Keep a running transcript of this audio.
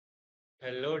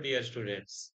Hello, dear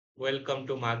students. Welcome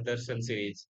to Margdarshan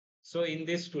series. So, in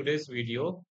this today's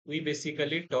video, we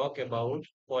basically talk about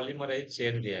polymerase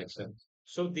chain reaction.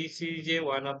 So, this is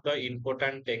one of the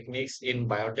important techniques in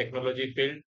biotechnology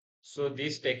field. So,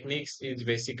 this techniques is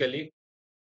basically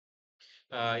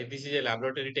this is a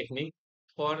laboratory technique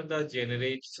for the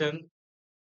generation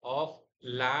of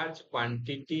large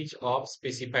quantities of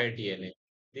specified DNA.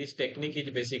 This technique is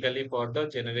basically for the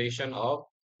generation of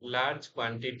large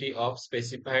quantity of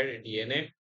specified DNA.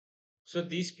 So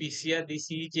this PCR,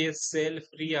 this is a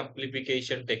cell-free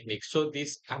amplification technique. So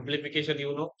this amplification,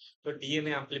 the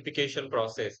DNA amplification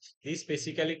process, this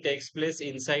basically takes place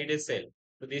inside a cell.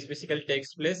 So this basically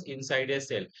takes place inside a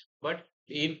cell. But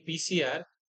in PCR,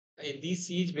 this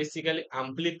is basically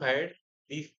amplified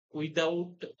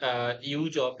without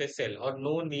use of a cell or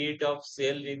no need of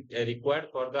cell required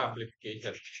for the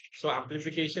amplification. So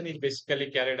amplification is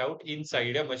basically carried out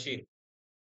inside a machine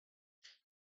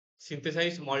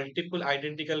synthesize multiple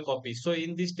identical copies. So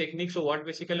in this technique, so what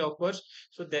basically occurs?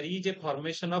 So there is a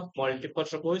formation of multiple,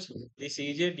 suppose this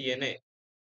is a DNA.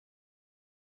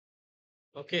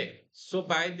 Okay. So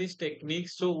by this technique,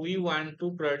 so we want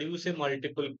to produce a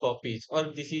multiple copies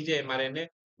or this is a mRNA.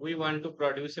 We want to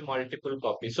produce a multiple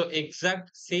copies. So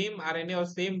exact same RNA or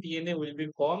same DNA will be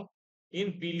formed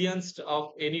in billions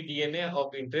of any DNA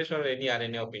of interest or any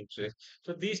RNA of interest.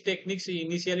 So these techniques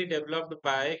initially developed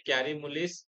by Carey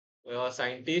Mullis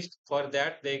scientists. For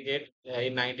that, they get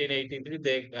in 1983.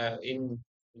 They in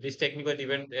this technical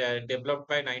event developed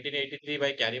by 1983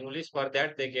 by Carey Mullis. For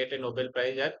that, they get a Nobel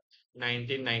Prize at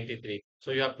 1993.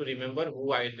 So you have to remember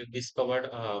who I discovered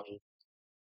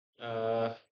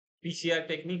uh, PCR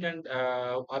technique and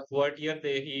at what year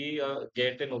he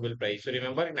get a Nobel Prize. So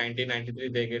remember in 1993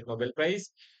 they get Nobel Prize.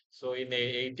 So in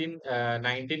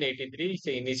 1983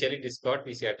 they initially discovered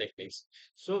PCR techniques.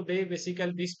 So they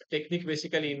basically this technique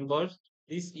basically involves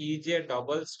this is a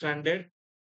double-stranded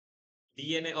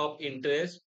DNA of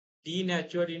interest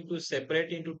denatured into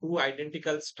separate into two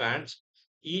identical strands.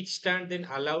 Each strand then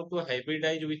allowed to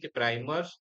hybridize with the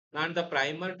primers, and the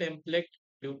primer template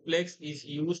duplex is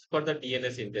used for the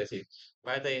DNA synthesis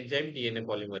by the enzyme DNA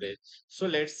polymerase. So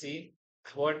let's see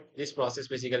what this process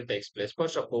basically takes place. For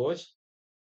suppose,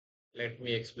 let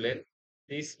me explain.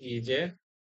 This is a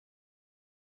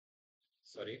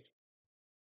sorry.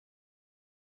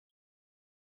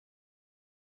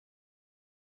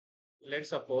 Let's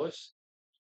suppose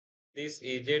this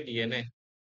is a DNA.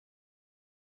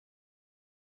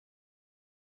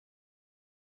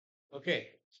 Okay.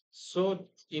 So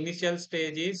initial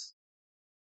step is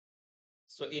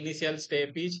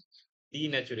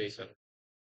denaturation.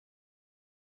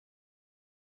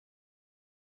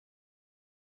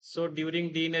 So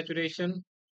during denaturation,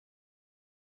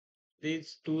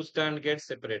 these two strands get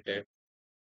separated.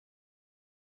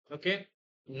 Okay.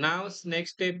 Now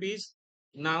next step is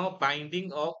now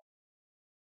binding of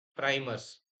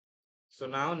primers. So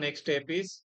now next step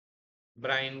is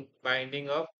binding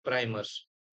of primers.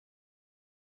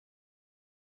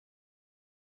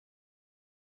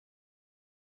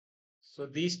 So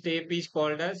this step is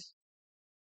called as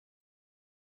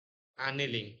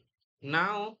annealing.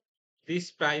 Now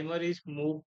this primer is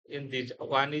moved in this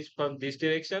one is from this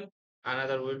direction,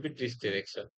 another will be this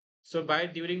direction. So by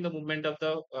during the movement of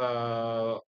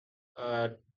the uh,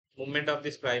 movement of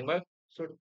this primer, so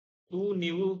two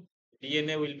new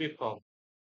DNA will be formed.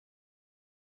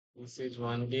 This is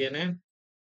one DNA.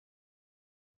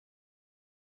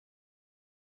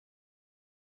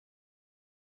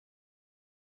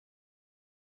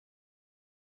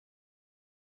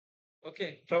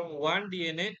 Okay, from one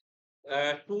DNA,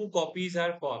 two copies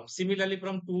are formed. Similarly,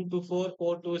 from 2 to 4,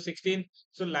 4 to 16.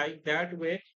 So, like that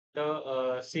way,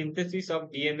 the synthesis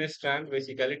of DNA strand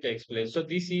basically takes place. So,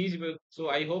 so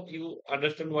I hope you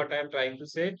understand what I am trying to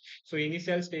say. So,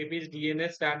 initial step is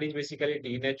DNA strand is basically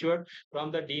denatured.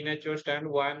 From the denatured strand,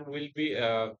 one will be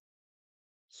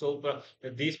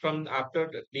this from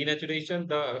after denaturation,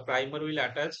 the primer will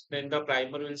attach, then the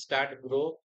primer will start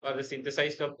grow or the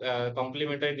synthesized of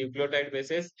complementary nucleotide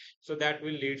bases. So that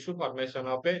will lead to formation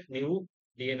of a new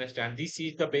DNA strand. This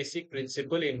is the basic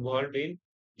principle involved in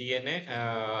DNA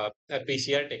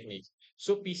PCR techniques.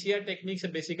 So PCR techniques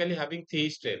are basically having three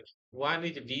steps. One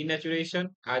is denaturation,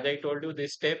 as I told you,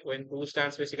 this step when two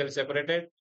strands basically separated.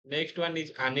 Next one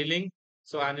is annealing.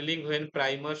 So annealing when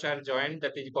primers are joined,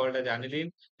 that is called as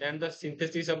annealing. Then the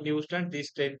synthesis of new strand, this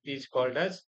step is called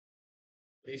as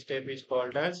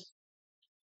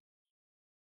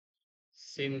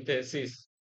synthesis.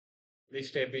 This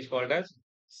step is called as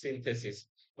synthesis.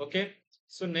 Okay.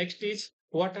 So next is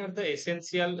what are the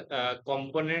essential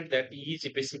component that is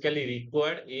basically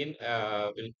required in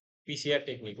PCR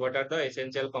technique? What are the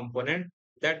essential component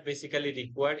that basically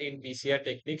required in PCR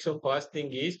technique? So first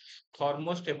thing is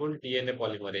thermostable DNA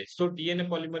polymerase. So DNA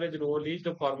polymerase role is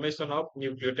the formation of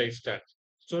nucleotide strand.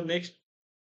 So next,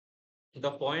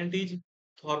 the point is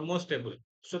thermostable.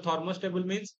 So thermostable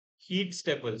means heat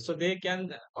stable. So they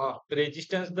can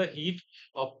resistance the heat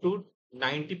up to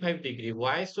 95 degree.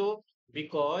 Why so?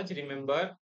 Because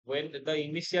remember when the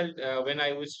initial when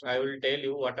I will tell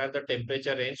you what are the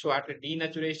temperature range. So at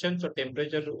denaturation, so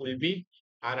temperature will be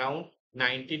around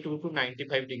 92 to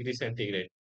 95 degree centigrade.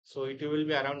 So it will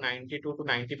be around 92 to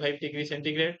 95 degree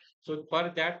centigrade. So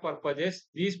for that purposes,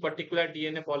 this particular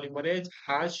DNA polymerase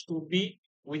has to be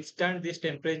withstand this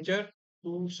temperature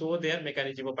to show their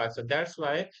mechanism of action. That's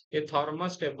why a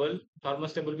thermostable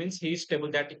means heat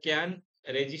stable that can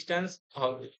resistance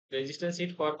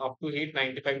heat for up to heat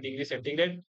 95 degrees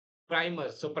centigrade.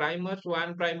 Primers. So primers,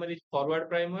 one primer is forward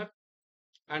primer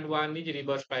and one is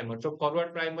reverse primer. So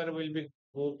forward primer will be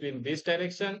moved in this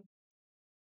direction,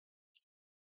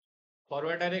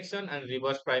 forward direction, and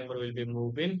reverse primer will be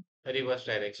moved in reverse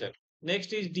direction.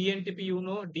 Next is DNTP. You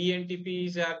know, DNTP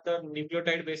is at the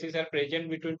nucleotide bases are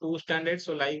present between two standards.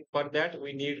 So like for that,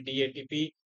 we need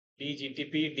DATP,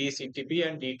 DGTP, DCTP,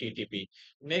 and DTTP.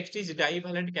 Next is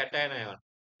divalent cation ion.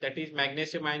 That is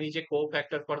magnesium ion is a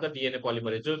cofactor for the DNA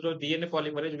polymerase. So DNA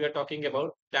polymerase, we are talking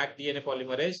about stacked DNA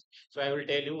polymerase. So I will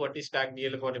tell you what is stacked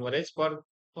DNA polymerase for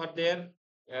their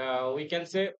we can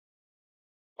say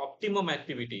optimum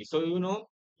activity. So you know,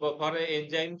 for a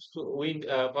enzyme, so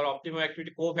for optimum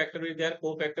activity, cofactor will there.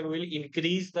 Cofactor will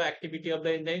increase the activity of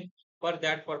the enzyme. For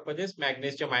that purposes,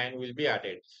 magnesium ion will be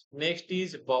added. Next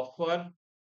is buffer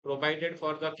provided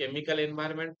for the chemical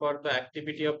environment for the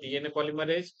activity of DNA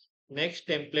polymerase. Next,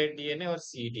 template DNA or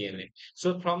cDNA.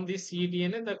 So from this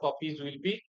cDNA, the copies will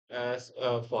be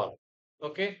formed.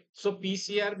 Okay, so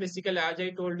PCR basically, as I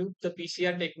told you, the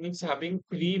PCR techniques having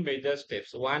three major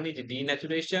steps. One is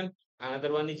denaturation,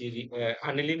 another one is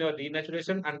annealing or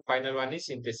denaturation, and final one is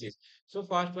synthesis. So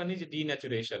first one is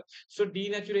denaturation. So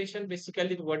denaturation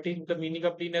basically, what is the meaning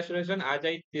of denaturation? As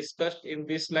I discussed in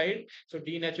this slide, so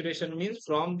denaturation means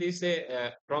from this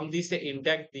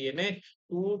intact DNA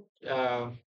to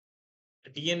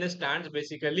DNA stands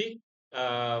basically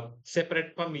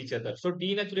separate from each other. So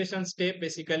denaturation step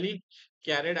basically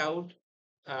carried out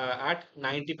at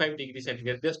 95 degrees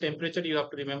centigrade. This temperature you have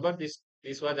to remember.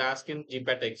 This was asked in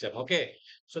Gpat exam. Okay,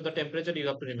 so the temperature you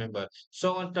have to remember.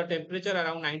 So on the temperature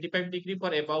around 95 degree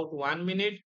for about 1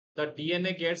 minute, the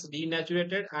DNA gets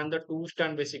denaturated and the two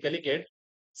strand basically get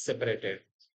separated.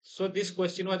 So this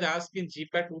question was asked in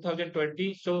Gpat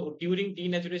 2020. So during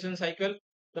denaturation cycle,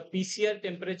 the PCR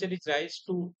temperature is rise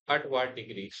to at what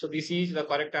degree? So this is the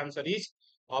correct answer is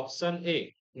option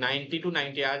A, 90 to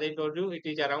 90. As I told you, it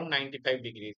is around 95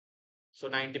 degrees. So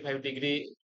 95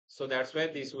 degree. So that's why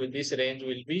this range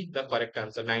will be the correct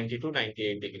answer, 90 to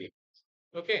 98 degree.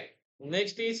 Okay.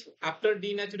 Next is after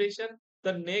denaturation,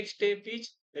 the next step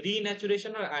is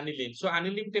renaturation or annealing. So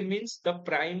annealing means the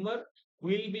primer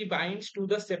will be binds to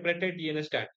the separated DNA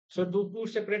strand. So two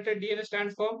separated DNA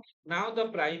strands form. Now the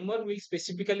primer will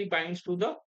specifically binds to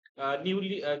the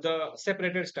newly the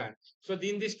separated strand. So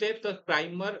in this step, the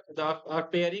primer, the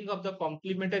pairing of the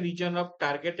complementary region of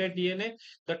targeted DNA,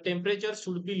 the temperature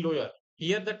should be lower.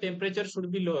 Here the temperature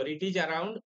should be lower. It is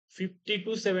around 50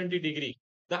 to 70 degree.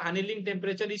 The annealing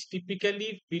temperature is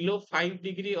typically below 5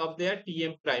 degree of their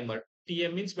TM primer.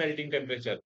 TM means melting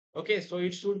temperature. Okay, so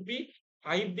it should be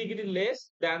 5 degree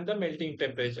less than the melting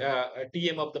temperature,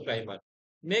 TM of the primer.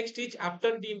 Next is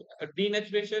after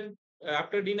denaturation.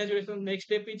 After denaturation, next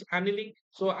step is annealing.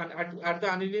 So at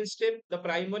the annealing step, the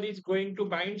primer is going to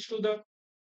bind to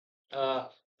uh,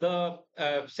 the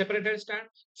separated stand.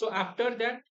 So after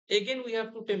that, again we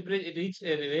have to temperature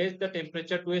raise the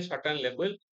temperature to a certain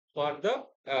level for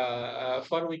the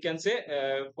for we can say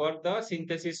for the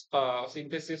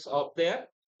synthesis of their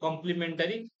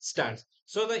complementary strands.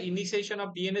 So the initiation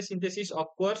of DNA synthesis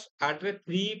occurs at a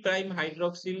 3'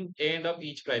 hydroxyl end of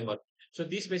each primer. So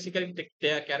this basically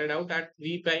they are carried out at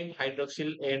 3'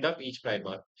 hydroxyl end of each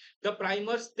primer. The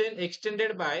primers then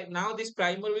extended by now this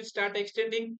primer will start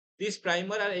extending. These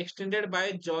primer are extended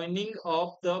by joining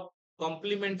of the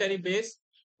complementary base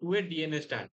to a DNA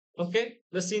strand. Okay,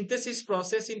 the synthesis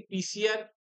process in PCR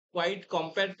quite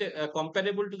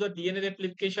comparable to the DNA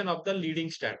replication of the leading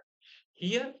strand.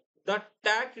 Here, the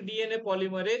tag DNA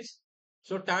polymerase.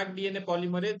 So tag DNA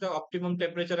polymerase, the optimum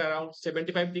temperature around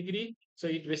 75 degree. So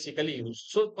it basically used.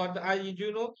 So for the as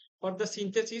you know, for the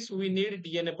synthesis we need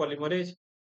DNA polymerase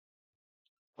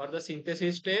for the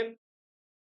synthesis step.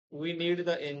 we need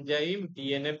the enzyme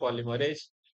DNA polymerase.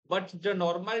 But the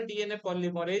normal DNA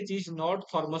polymerase is not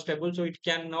thermostable, so it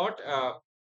cannot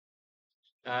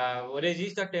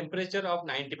resist the temperature of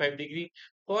 95 degree.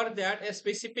 For that, a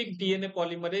specific DNA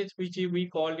polymerase, which we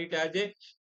called it as a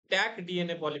tag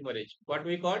DNA polymerase. What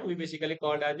we called, we basically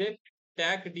called as a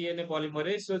tag DNA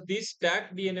polymerase. So this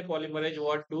tag DNA polymerase,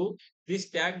 what do? This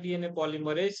tag DNA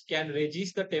polymerase can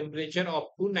resist the temperature up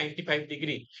to 95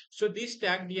 degree. So this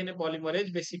tag DNA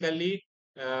polymerase basically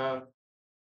uh,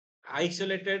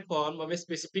 isolated form of a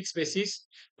specific species.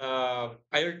 I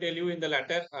will tell you in the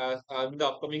latter, in the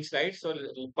upcoming slide. So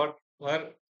for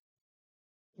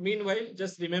meanwhile,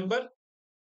 just remember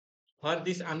for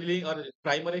this annealing or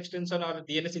primer extension or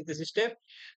DNA synthesis step,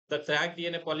 the track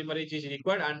DNA polymerase is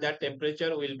required, and that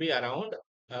temperature will be around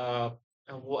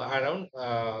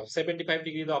 75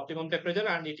 degrees, the optimum temperature,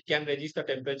 and it can resist the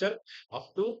temperature up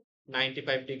to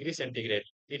 95 degrees centigrade.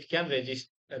 It can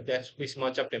resist this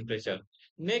much of temperature.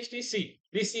 Next is C.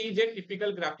 This is a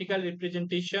typical graphical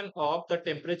representation of the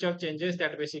temperature changes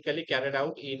that basically carried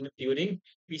out in during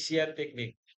PCR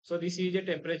technique. So this is a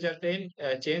temperature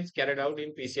change carried out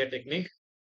in PCR technique.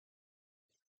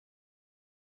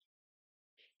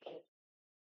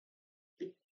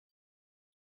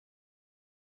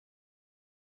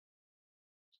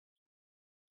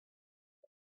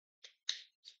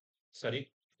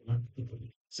 Sorry.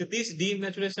 So this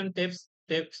denaturation takes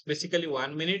basically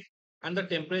 1 minute, and the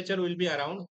temperature will be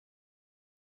around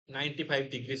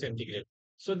 95 degrees centigrade.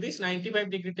 So this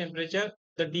 95-degree temperature,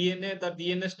 the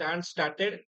DNA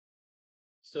started.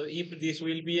 So if this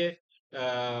will be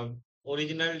a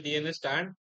original DNA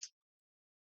stand,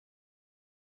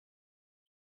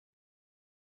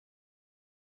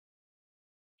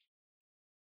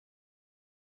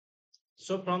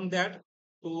 so from that,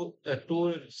 two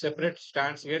separate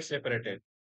strands get separated.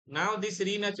 Now this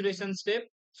renaturation step.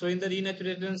 So in the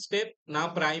renaturation step, now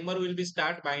primer will be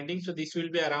start binding. So this will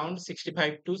be around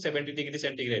 65 to 70 degrees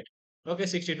centigrade. Okay,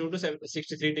 62 to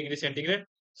 63 degrees centigrade.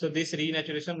 So this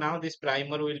renaturation, now this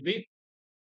primer will be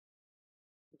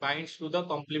binds to the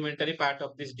complementary part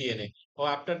of this DNA. Or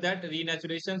after that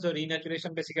renaturation. So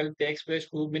renaturation basically takes place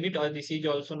 2 minutes, or this is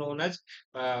also known as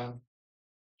uh,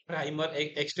 primer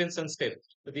extension step.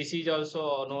 So this is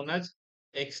also known as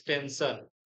extension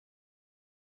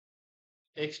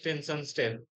extension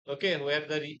step. Okay, where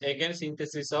the again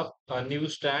synthesis of a new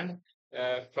strand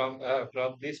from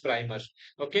these primers.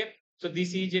 Okay, so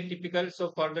this is a typical.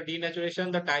 So for the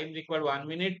denaturation, the time required 1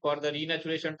 minute. For the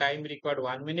renaturation, time required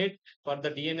 1 minute. For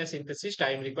the DNA synthesis,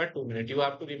 time required 2 minutes. You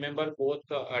have to remember both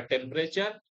the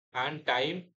temperature and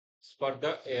time for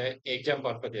the exam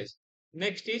purposes.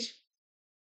 Next is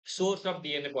source of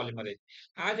DNA polymerase.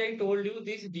 As I told you,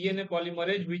 this DNA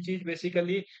polymerase, which is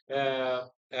basically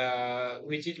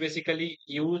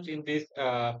used in this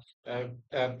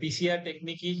PCR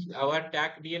technique, is our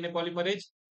TAC DNA polymerase.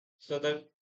 So the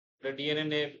DNA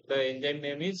name, the enzyme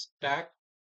name is TAC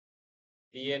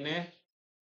DNA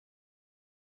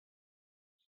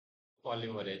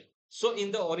polymerase. So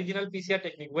in the original PCR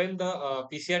technique, when the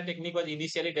PCR technique was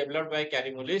initially developed by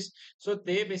Carimulis, so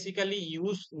they basically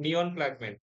use neon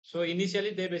fragment. So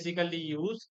initially they basically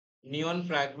use neon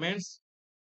fragments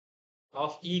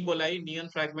of E. coli, neon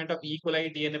fragment of E.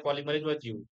 coli DNA polymerase was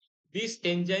used. This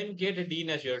enzyme get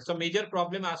denatured. So major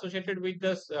problem associated with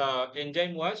this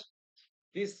enzyme was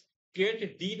this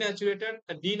get denatured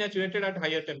at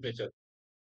higher temperature.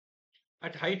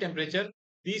 At high temperature,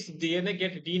 this DNA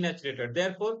get denatured.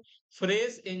 Therefore,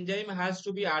 fresh enzyme has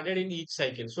to be added in each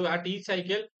cycle. So at each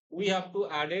cycle, we have to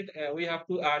add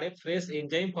a fresh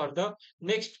enzyme for the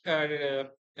next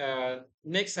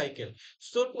cycle.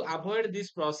 So to avoid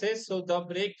this process, so the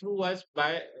breakthrough was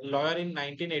by lawyer in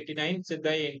 1989. So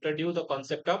they introduced the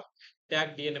concept of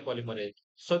tag DNA polymerase.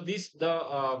 So this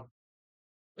the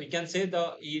we can say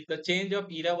the change of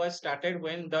era was started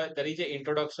when there is a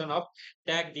introduction of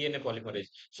tag DNA polymerase.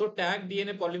 So tag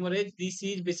DNA polymerase, this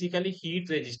is basically heat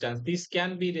resistance. This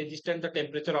can be resistant the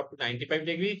temperature up to 95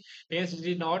 degrees. Hence, it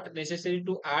is not necessary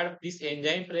to add this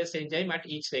enzyme, fresh enzyme at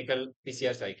each cycle,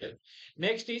 PCR cycle.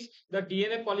 Next is the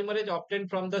DNA polymerase obtained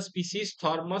from the species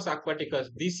Thermus aquaticus.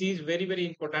 This is very, very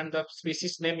important. The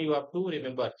species name you have to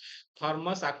remember.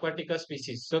 Thermus aquaticus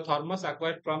species. So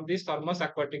from this Thermus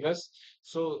aquaticus,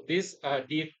 so this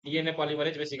DNA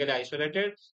polymerase basically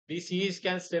isolated. This is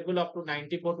can stable up to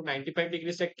 94 to 95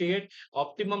 degrees centigrade.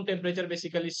 Optimum temperature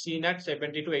basically seen at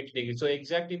 70 to 80 degrees. So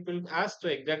exact if you ask, so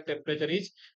exact temperature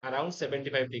is around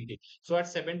 75 degrees. So at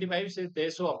 75 is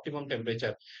there so optimum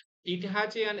temperature. it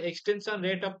has an extension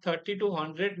rate of 30 to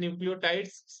 100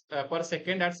 nucleotides per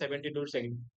second at 72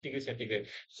 degrees centigrade.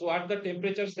 So at the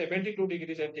temperature 72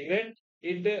 degrees centigrade,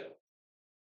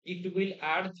 it will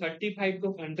add 35 to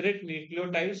 100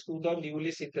 nucleotides to the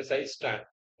newly synthesized strand.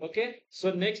 Okay.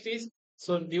 So next is,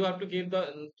 so you have to give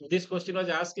this question was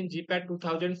asked in GPAT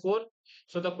 2004.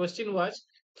 So the question was,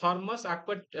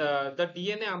 the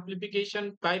DNA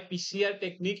amplification by PCR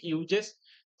technique uses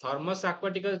Thermus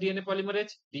aquaticus DNA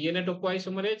polymerase, DNA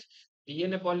topoisomerase,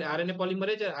 RNA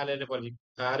polymerase, or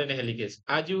RNA helicase.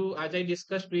 As I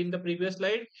discussed in the previous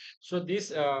slide, so this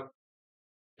for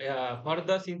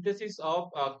the synthesis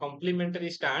of complementary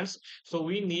strands, so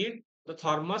we need the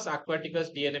Thermus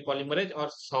aquaticus DNA polymerase, or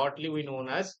shortly we known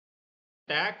as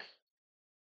TAC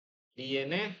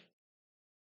DNA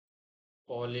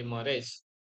polymerase.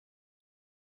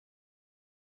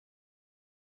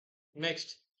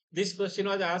 Next, this question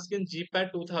was asked in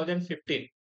GPAT 2015.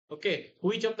 Okay,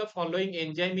 which of the following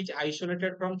enzyme is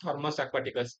isolated from Thermus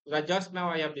aquaticus? Just now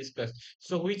I have discussed.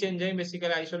 So, which enzyme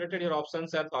basically isolated? Your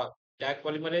options are Taq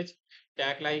polymerase,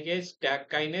 Taq ligase, Taq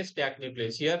kinase, Taq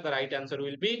nuclease. Here, the right answer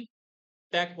will be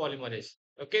Taq polymerase.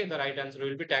 Okay, the right answer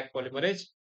will be Taq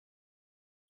polymerase.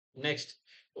 Next,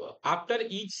 after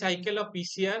each cycle of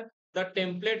PCR, the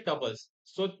template doubles.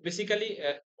 So basically,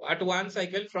 at one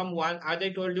cycle from one, as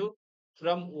I told you,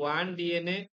 from one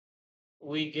DNA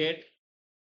we get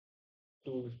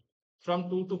two, from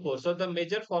two to four. So the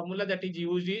major formula that is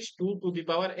used is two to the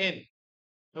power n.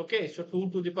 Okay, so two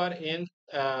to the power n.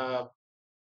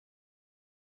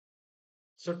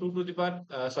 So 2 to the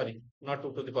power, sorry, not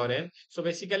 2 to the power n. So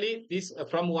basically this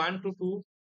from 1 to 2,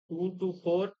 2 to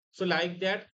 4. So like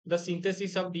that, the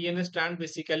synthesis of DNA strand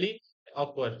basically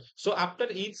occur. So after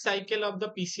each cycle of the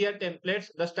PCR templates,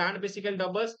 the strand basically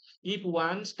doubles. If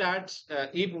one start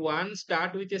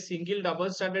with a single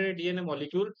double stranded DNA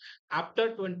molecule,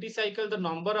 after 20 cycle, the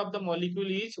number of the molecule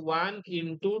is 1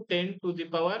 into 10 to the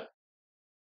power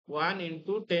 1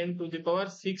 into 10 to the power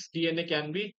 6 DNA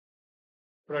can be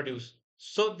produce.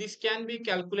 So this can be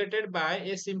calculated by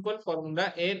a simple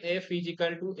formula, NF is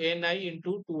equal to Ni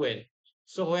into 2N.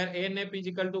 So where NF is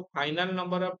equal to final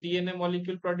number of DNA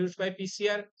molecule produced by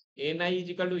PCR, Ni is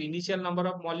equal to initial number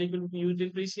of molecule used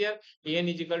in PCR, N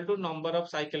is equal to number of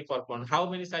cycle performed. How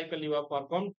many cycle you have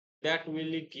performed, that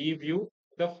will give you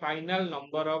the final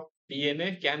number of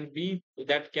DNA can be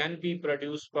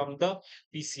produced from the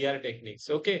PCR techniques.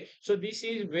 Okay, so this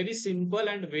is very simple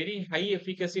and very high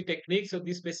efficacy technique. So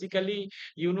this basically,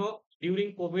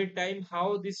 during COVID time,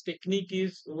 how this technique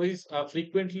is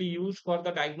frequently used for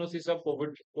the diagnosis of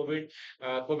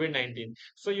COVID-19.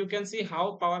 So you can see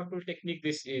how powerful technique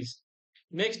this is.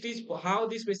 Next is how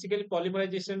this basically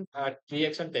polymerization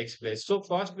reaction takes place. So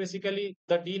first, basically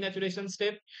the denaturation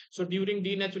step. So during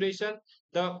denaturation,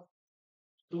 the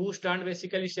two strand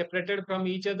basically separated from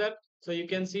each other. So you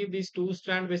can see these two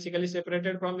strand basically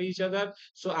separated from each other.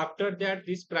 So after that,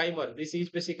 this primer, this is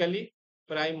basically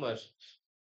primer.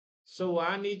 So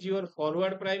one is your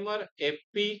forward primer,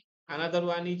 FP, another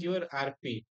one is your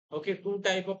RP. Okay, two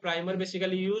type of primer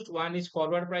basically used. One is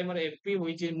forward primer FP,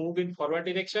 which is move in forward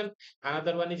direction.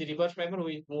 Another one is reverse primer,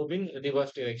 which move in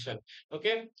reverse direction.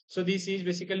 Okay, so this is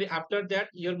basically after that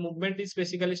your movement is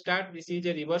basically start. This is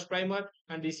a reverse primer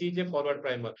and this is a forward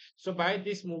primer. So by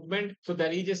this movement, so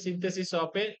there is a synthesis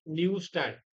of a new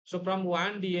strand. So from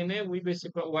one DNA, we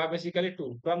basically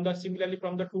two. From the similarly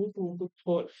from the two to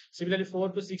four, similarly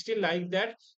 4 to 16, like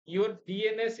that, your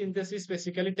DNA synthesis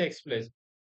basically takes place.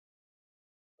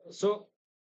 So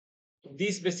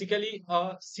this basically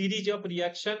a series of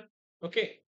reaction.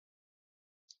 Okay,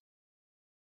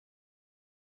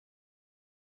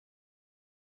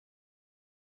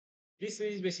 this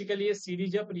is basically a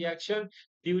series of reaction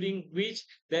during which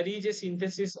there is a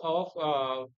synthesis of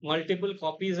multiple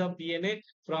copies of DNA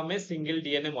from a single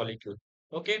DNA molecule.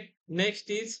 Okay, next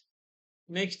is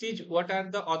what are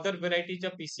the other varieties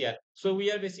of PCR. So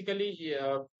we are basically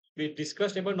we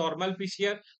discussed about normal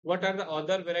PCR. What are the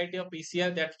other variety of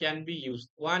PCR that can be used?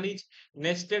 One is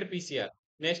nested PCR.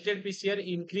 Nested PCR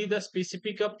increase the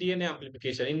specific of DNA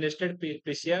amplification. In nested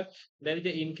PCR, there is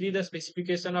a increase the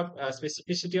specification of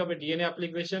specificity of a DNA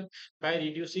application by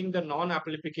reducing the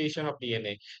non-amplification of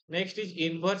DNA. Next is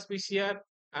inverse PCR.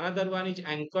 Another one is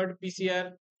anchored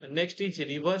PCR. Next is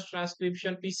reverse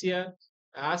transcription PCR,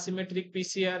 asymmetric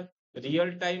PCR,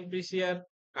 real-time PCR,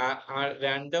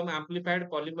 random amplified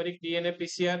polymeric DNA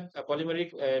PCR,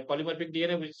 polymorphic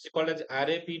DNA, which is called as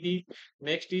RAPD.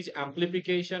 Next is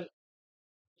amplification,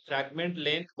 fragment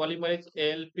length polymerase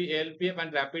LPF,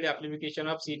 and rapid amplification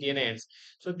of cDNA ends.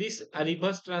 So this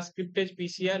reverse transcriptase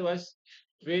PCR was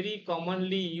very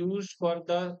commonly used for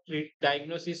the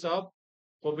diagnosis of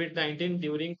COVID-19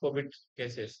 during COVID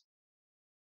cases.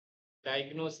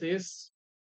 Diagnosis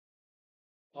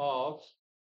of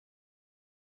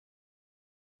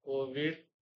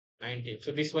COVID-19.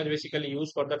 So this was basically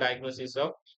used for the diagnosis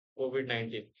of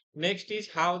COVID-19. Next is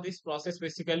how this process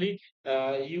basically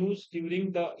used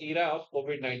during the era of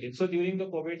COVID-19. So during the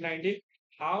COVID-19,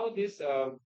 how this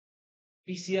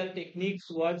PCR techniques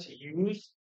was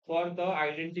used for the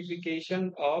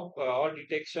identification of or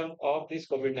detection of this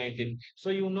COVID-19.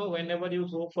 So whenever you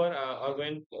go for or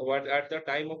when what at the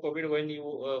time of COVID, when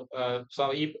you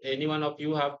so if any one of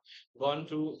you have gone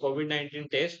through COVID-19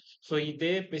 test, so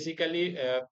they basically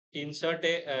insert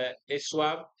a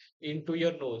swab into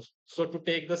your nose, so to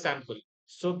take the sample.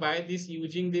 So by this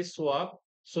using this swab,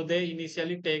 so they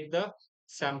initially take the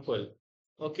sample.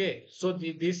 Okay, so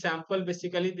this sample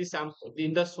basically the sample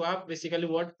in the swab basically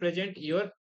what present your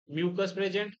mucus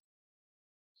present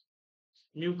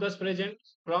mucus present.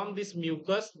 From this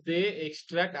mucus they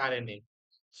extract RNA.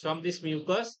 From this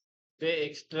mucus they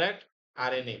extract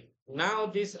RNA. Now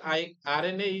this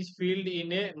RNA is filled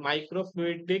in a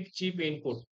microfluidic chip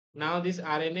input. Now this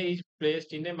RNA is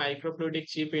placed in a microfluidic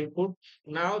chip input.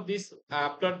 Now this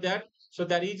after that, so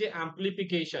there is a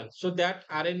amplification. So that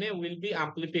RNA will be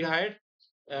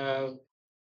uh,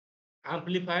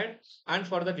 amplified and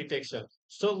for the detection.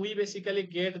 So we basically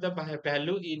get the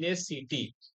value in a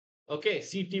CT. Okay,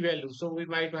 CT value. So we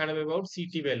might have about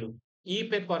CT value.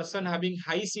 If a person having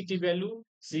high CT value,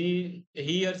 he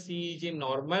or she is in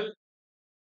normal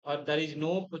or there is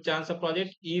no chance of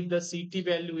project. If the CT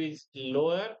value is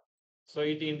lower, so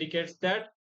it indicates that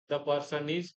the person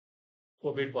is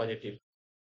COVID positive.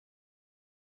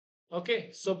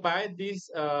 Okay, so by this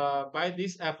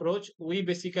approach, we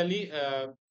basically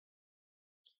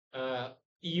uh,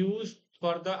 used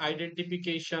for the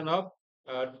identification of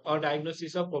or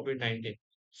diagnosis of COVID-19.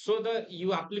 So the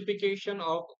you application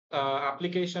of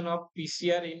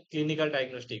PCR in clinical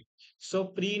diagnostic. So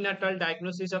prenatal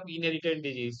diagnosis of inherited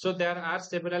disease. So there are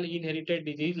several inherited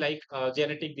disease like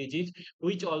genetic disease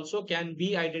which also can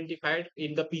be identified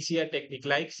in the PCR technique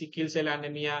like sickle cell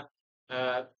anemia,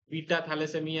 beta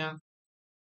thalassemia,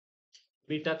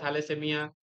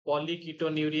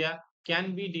 polyketonuria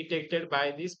can be detected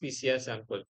by this PCR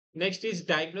sample. Next is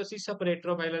diagnosis of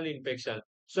retroviral infection.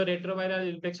 So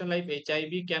retroviral infection like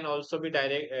HIV can also be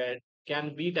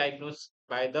can be diagnosed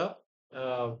by the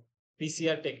uh,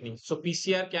 PCR technique. So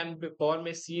PCR can form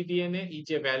a cDNA is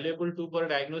a valuable tool for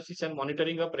diagnosis and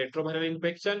monitoring of retroviral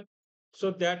infection.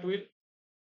 So that will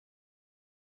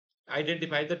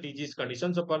identify the disease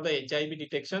condition. So for the HIV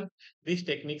detection, these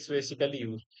techniques basically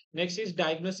used. Next is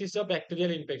diagnosis of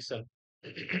bacterial infection.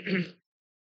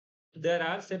 There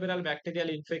are several bacterial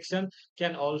infection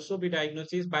can also be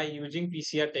diagnosed by using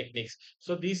PCR techniques.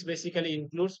 So this basically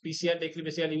includes PCR technique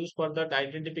basically used for the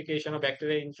identification of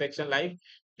bacterial infection like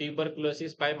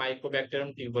tuberculosis by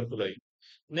Mycobacterium tuberculosis.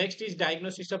 Next is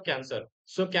diagnosis of cancer.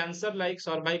 So cancer like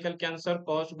cervical cancer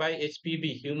caused by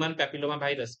HPV, human papilloma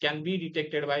virus, can be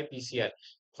detected by PCR.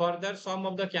 Further, some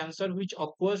of the cancer which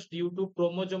occurs due to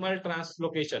chromosomal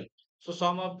translocation. So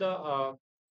some of the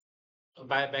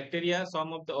by bacteria,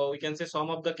 some of the we can say some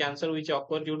of the cancer which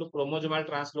occur due to chromosomal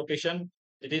translocation.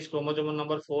 It is chromosome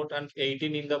number 4 and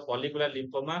 18 in the follicular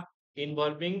lymphoma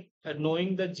involving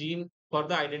knowing the gene for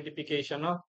the identification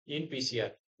of in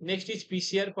PCR. Next is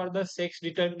PCR for the sex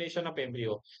determination of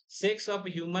embryo. Sex of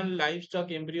human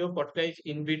livestock embryo fertilized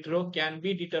in vitro can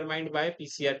be determined by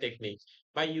PCR technique.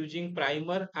 By using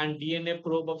primer and DNA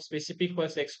probe of specific for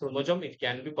sex chromosome, it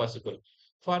can be possible.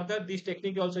 Further, this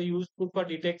technique also used for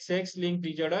detect sex-linked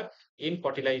disorder in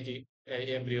fertilized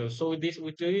embryos. So this,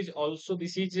 which is also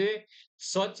this is a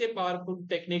such a powerful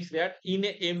technique that in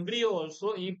an embryo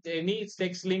also, if any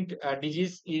sex-linked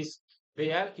disease is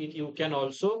there, you can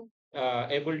also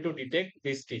able to detect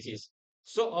this disease.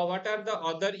 So, what are the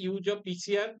other use of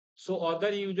PCR? So,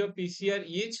 other use of PCR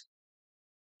is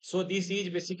so this is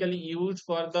basically used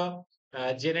for the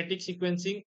genetic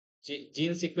sequencing,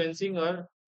 gene sequencing or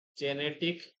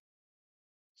genetic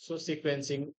so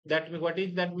sequencing. What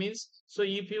is that means? So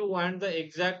if you want the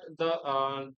exact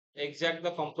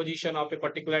the composition of a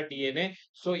particular DNA,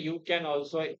 so you can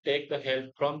also take the help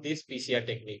from this PCR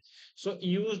technique. So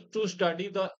used to study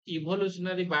the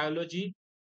evolutionary biology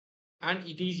and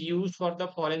it is used for the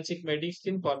forensic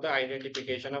medicine for the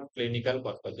identification of clinical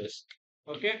purposes.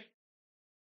 Okay,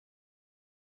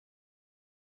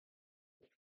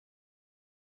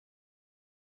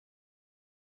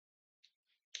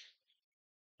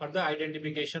 for the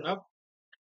identification of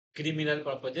criminal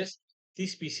purposes,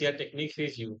 this PCR technique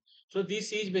is used. So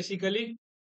this is basically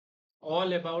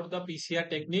all about the PCR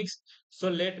techniques. So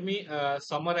let me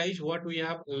summarize what we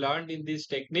have learned in these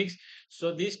techniques.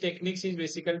 So these techniques is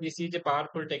basically, this is a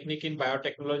powerful technique in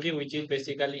biotechnology, which is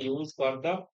basically used for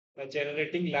the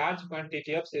generating large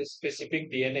quantity of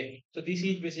specific DNA. So this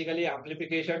is basically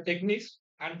amplification techniques,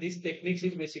 and this techniques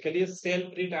is basically a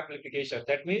cell-free amplification.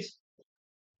 That means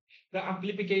the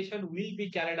amplification will be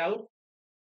carried out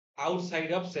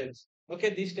outside of cells.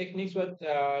 Okay, these techniques were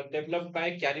developed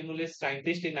by Carrimulis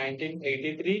scientist in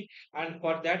 1983, and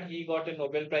for that he got a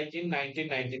Nobel Prize in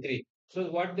 1993. So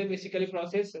what they basically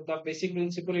process, the basic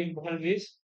principle involved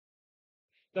is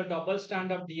the double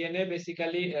strand of DNA,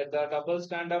 basically the double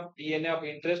strand of DNA of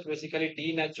interest basically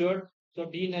denatured. So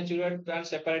denatured and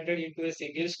separated into a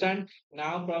single strand.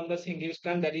 Now from the single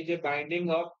strand there is a binding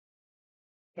of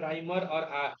primer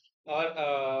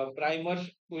primer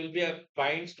will be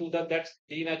binds to the that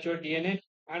denatured DNA,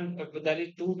 and there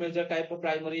is two major type of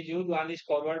primer is used. One is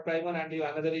forward primer and the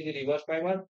another is reverse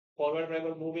primer. Forward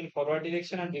primer move in forward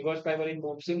direction and reverse primer in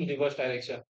moves in reverse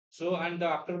direction. So and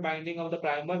after binding of the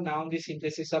primer, now the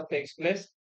synthesis of takes place.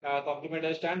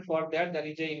 Complementary stand for that there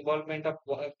is a involvement of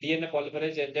DNA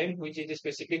polymerase enzyme, which is a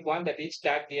specific one, that is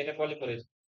tag DNA polymerase.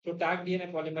 So tag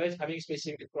DNA polymerase having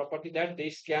specific property that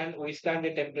this can withstand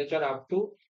a temperature up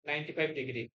to 95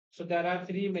 degree. So there are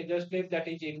three major steps that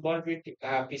is involved with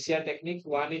PCR technique.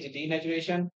 One is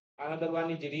denaturation, another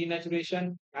one is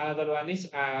renaturation, another one is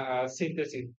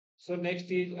synthesis. So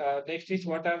next is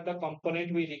what are the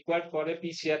component we require for a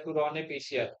PCR to run a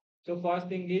PCR. So first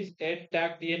thing is a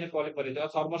tag DNA polymerase or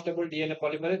thermostable DNA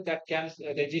polymerase that can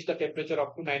resist the temperature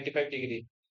up to 95 degree.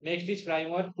 Next is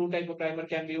primer. Two type of primer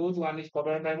can be used. One is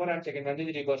forward primer and second one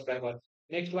is reverse primer.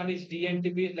 Next one is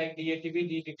DNTP like DATP,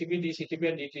 DTTP, DCTP,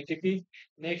 and DTTP.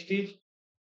 Next is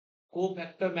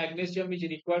cofactor magnesium is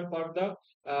required for the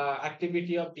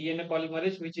activity of DNA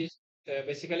polymerase, which is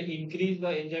basically increase the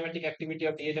enzymatic activity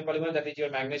of DNA polymerase. That is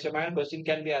your magnesium ion. Question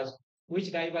can be asked,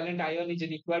 which divalent ion is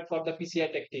required for the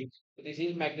PCR technique? So this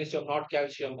is magnesium, not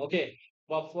calcium. Okay.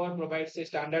 Buffer provides a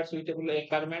standard suitable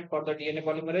environment for the DNA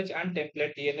polymerase and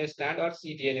template DNA strand or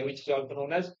cDNA, which is also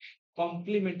known as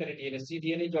complementary DNA.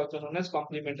 cDNA is also known as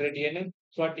complementary DNA.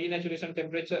 So at denaturation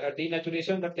temperature,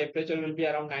 denaturation, the temperature will be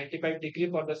around 95 degree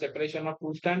for the separation of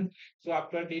two strands. So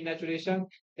after denaturation,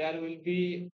 there will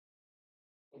be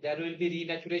there will be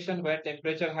renaturation where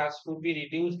temperature has to be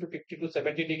reduced to 50 to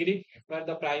 70 degree, where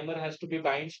the primer has to be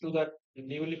binds to the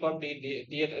newly formed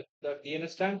the DNA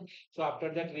strand. So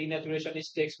after that renaturation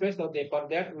is takes place. So for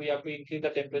that we have to increase the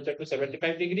temperature to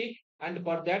 75 degree, and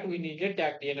for that we need a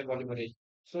tag DNA polymerase.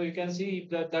 So you can see if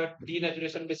the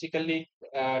denaturation basically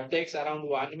takes around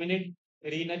 1 minute.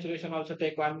 Renaturation also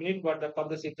take 1 minute, but for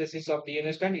the synthesis of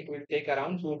DNA strand, it will take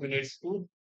around 2 minutes to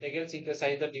again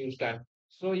synthesize the new strand.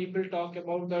 So if we talk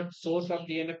about the source of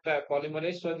DNA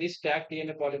polymerase, so this stacked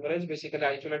DNA polymerase basically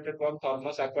isolated from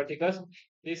Thermus aquaticus.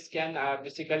 This can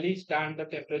basically stand the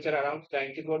temperature around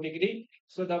 94 degree.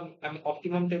 So the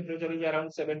optimum temperature is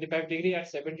around 75 degree. At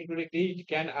 72 degree, it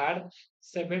can add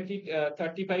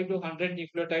 35 to 100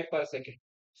 nucleotide per second.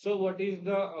 So what is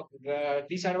the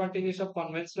disadvantages of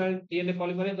conventional DNA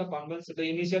polymerase? The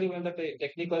initially when the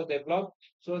technique was developed,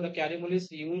 so the Carrimulis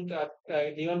used a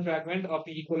neon fragment of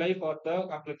E. coli for the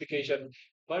amplification,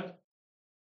 but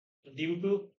due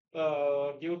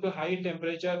to high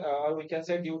temperature, or we can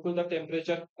say due to the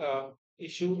temperature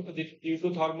issue, due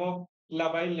to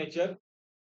thermolabile nature,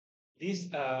 this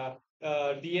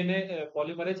DNA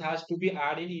polymerase has to be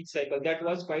added in each cycle. That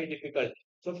was quite difficult.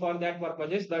 So for that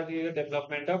purposes, that is the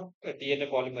development of DNA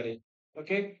polymerase.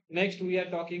 Okay. Next, we are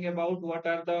talking about what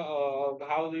are the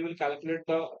how we will calculate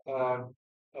the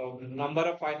number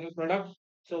of final products.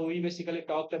 So we basically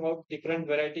talked about different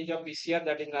varieties of PCR,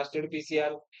 that is nested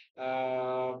PCR,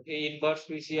 inverse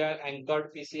PCR,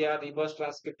 anchored PCR, reverse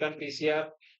transcription PCR,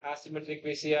 asymmetric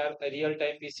PCR,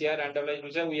 real-time PCR, randomized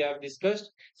PCR we have discussed.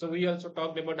 So we also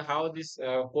talked about how this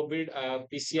COVID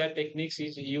PCR techniques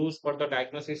is used for the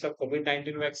diagnosis of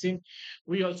COVID-19 vaccine.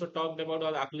 We also talked about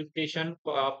all application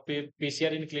of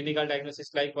PCR in clinical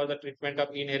diagnosis, like for the treatment of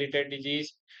inherited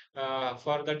disease,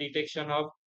 for the detection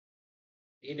of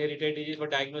inherited disease, for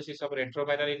diagnosis of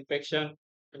retroviral infection.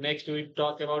 Next, we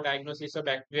talk about diagnosis of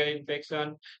bacterial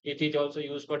infection. It is also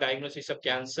used for diagnosis of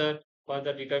cancer, for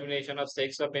the determination of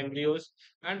sex of embryos,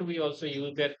 and we also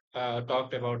use their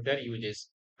talked about their uses.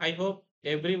 I hope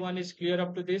everyone is clear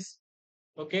up to this.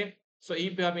 Okay. So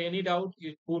if you have any doubt,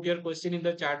 you put your question in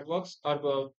the chat box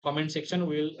or comment section.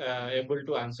 We will able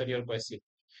to answer your question.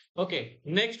 Okay.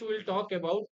 Next, we'll talk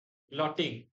about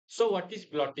lotting. So what is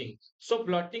blotting? So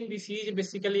blotting, this is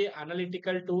basically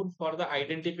analytical tool for the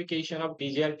identification of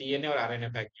digital DNA or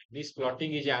RNA fragment. This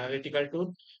blotting is an analytical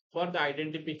tool for the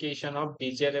identification of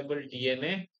desirable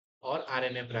DNA or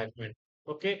RNA fragment.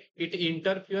 Okay, it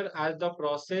interfere as the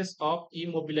process of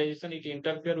immobilization. It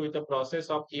interfere with the process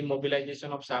of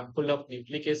immobilization of sample of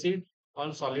nucleic acid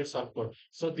on solid support.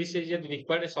 So this is a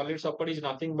required solid support is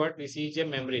nothing but this is a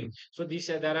membrane. So this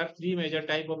there are three major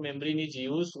type of membrane is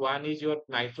used. One is your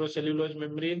nitrocellulose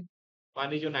membrane,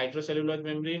 one is your nitrocellulose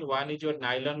membrane, one is your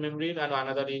nylon membrane, and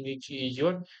another is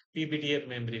your PBDF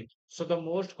membrane. So the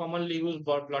most commonly used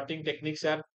blotting techniques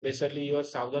are basically your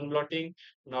southern blotting,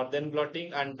 northern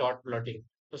blotting, and dot blotting.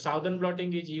 So southern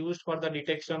blotting is used for the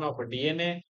detection of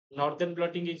DNA. Northern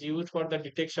blotting is used for the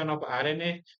detection of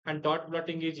RNA, and dot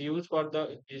blotting is used for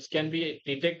the this can be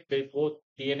detect both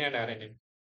DNA and RNA.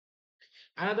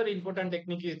 Another important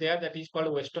technique is there that is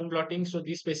called Western blotting. So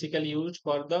this basically used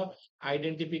for the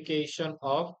identification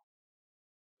of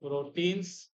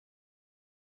proteins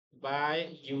by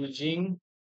using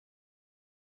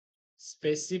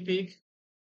specific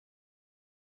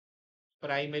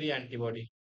primary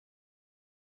antibody.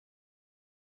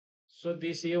 So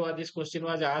this question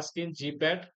was asked in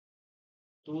GPAT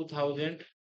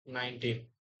 2019.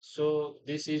 So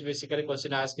this is basically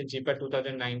question asked in GPAT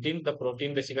 2019. The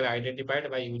protein basically identified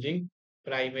by using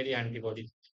primary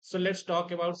antibody. So let's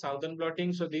talk about southern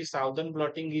blotting. So this southern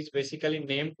blotting is basically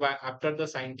named by after the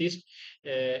scientist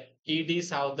E.D.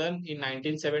 Southern in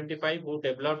 1975 who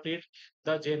developed it.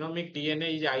 The genomic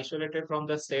DNA is isolated from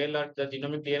the cell or the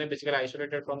genomic DNA basically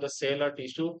isolated from the cell or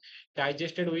tissue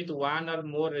digested with one or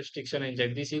more restriction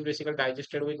enzyme. This is basically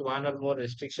digested with one or more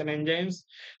restriction enzymes.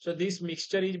 So this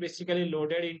mixture is basically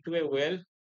loaded into a well.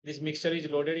 This mixture is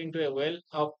loaded into a well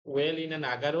in an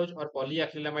agarose or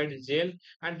polyacrylamide gel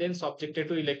and then subjected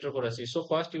to electrophoresis. So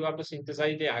first you have to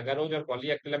synthesize the agarose or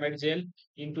polyacrylamide gel.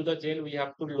 Into the gel we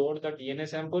have to load the DNA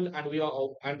sample and we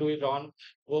run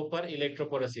go for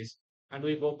electrophoresis. And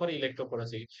we go for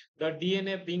electrophoresis. The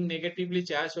DNA being negatively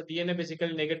charged, so DNA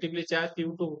basically negatively charged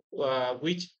due to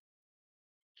which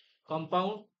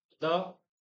compound the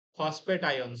phosphate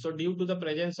ion. So due to the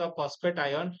presence of phosphate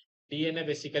ion, DNA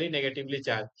basically negatively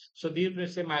charged. So they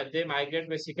migrate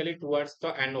basically towards the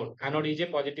anode. Anode is a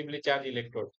positively charged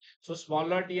electrode. So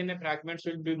smaller DNA fragments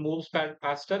will be moved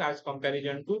faster as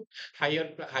comparison to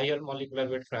higher molecular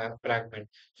weight fragment.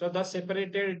 So the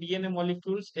separated DNA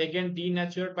molecules again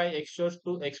denatured by exposed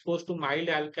to mild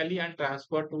alkali and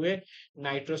transferred to a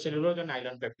nitrocellulose or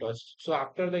nylon peptide. So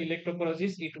after the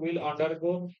electrophoresis, it will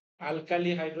undergo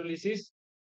alkali hydrolysis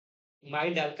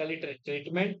mild alkali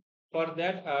treatment for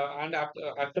that and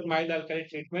after mild alkali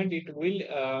treatment it will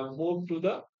move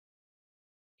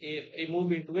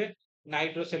into a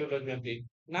nitrocellulose membrane.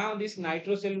 Now this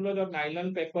nitrocellulose or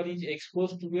nylon paper is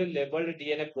exposed to a labeled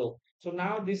DNA probe. So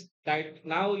now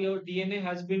now your DNA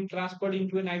has been transferred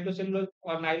into a nitrocellulose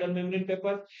or nylon membrane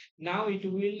paper. Now it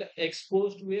will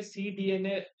expose to a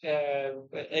cDNA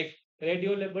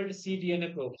radio labeled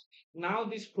cDNA probes. Now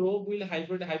this probe will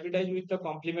hybridize with the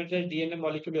complementary DNA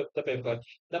molecule of the paper.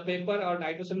 The paper or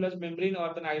nitrocellulose membrane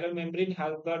or the nylon membrane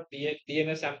has got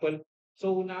DNA sample.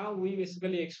 So now we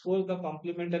basically expose the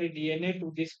complementary DNA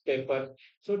to this paper.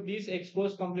 So this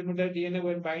exposed complementary DNA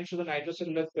when binds to the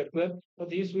nitrocellulose paper, so uh,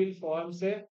 this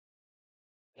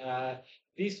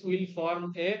will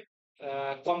form a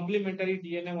complementary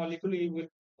DNA molecule. It will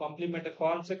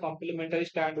forms a complementary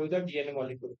strand with the DNA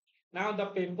molecule. Now the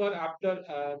paper after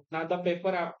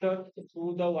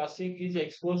through the washing is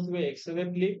exposed to a X-ray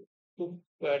blip to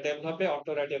develop a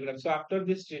autoradiogram. So after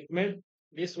this treatment,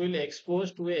 this will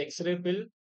expose to a X-ray film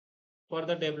for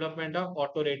the development of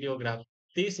autoradiogram.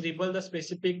 These reveal the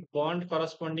specific bond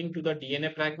corresponding to the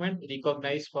DNA fragment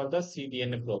recognized for the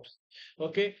cDNA probes.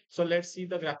 Okay, so let's see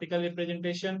the graphical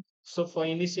representation. So for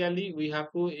initially, we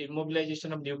have to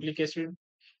immobilization of nucleic acid.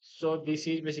 So this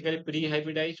is basically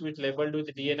pre-hybridized with labeled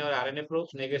with DNA or RNA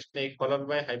probes, followed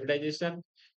by hybridization,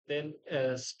 then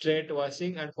straight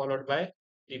washing and followed by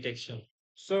detection.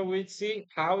 So we see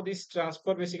how this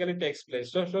transfer basically takes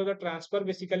place. So the transfer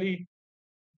basically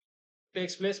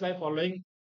takes place by following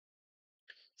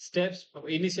steps.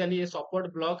 Initially, a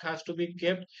support block has to be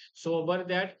kept. So over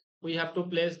that, we have to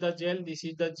place the gel. This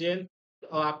is the gel.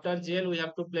 After gel, we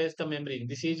have to place the membrane.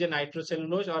 This is a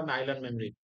nitrocellulose or nylon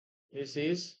membrane. This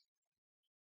is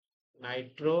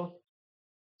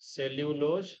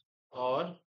nitrocellulose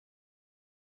or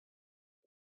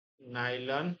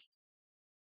nylon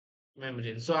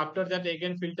membrane. So after that,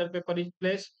 again filter paper is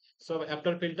placed. So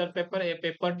after filter paper, a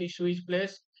paper tissue is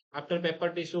placed. After paper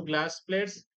tissue, glass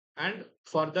plates, and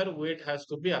further weight has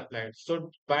to be applied. So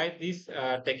by these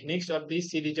techniques or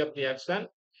this series of reaction,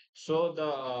 so the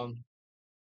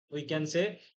we can say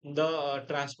the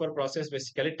transfer process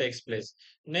basically takes place.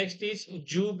 Next is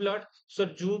Jew blood. So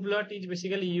Jew blood is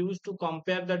basically used to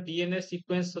compare the DNA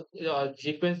sequence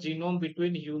genome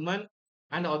between human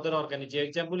and other organisms.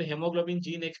 Example, hemoglobin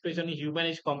gene expression in human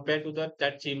is compared to the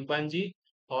that chimpanzee,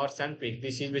 horse and pig.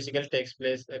 This is basically takes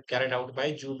place carried out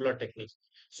by Jew blood techniques.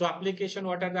 So application,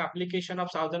 what are the application of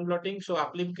southern blotting? So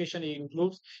application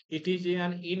includes, it is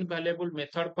an invaluable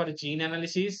method for gene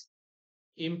analysis,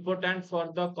 important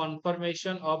for the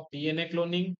confirmation of DNA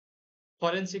cloning,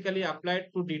 forensically applied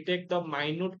to detect the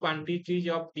minute quantities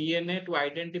of DNA to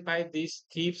identify these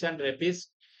thieves and rapists,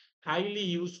 highly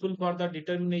useful for the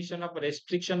determination of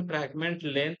restriction fragment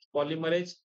length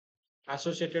polymerase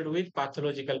associated with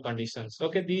pathological conditions.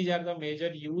 Okay, these are the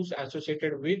major use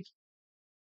associated with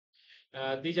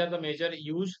these are the major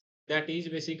use that is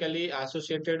basically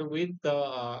associated with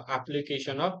the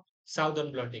application of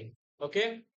southern blotting.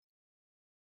 Okay.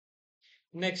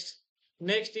 Next,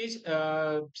 next is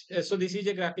so this is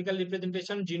a graphical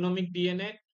representation genomic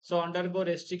DNA. So undergo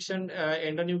restriction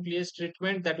endonuclease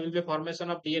treatment, that will be formation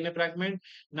of DNA fragment.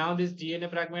 Now this DNA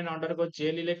fragment undergo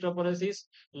gel electrophoresis.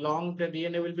 Long the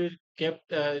DNA will be kept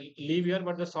leave here,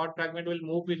 but the short fragment will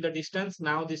move in the distance.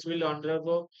 Now this will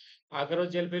undergo agar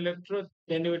gel electro.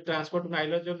 Then we will transfer to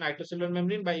nitrocellular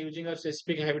membrane by using a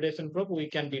specific hybridization probe. We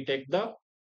can detect the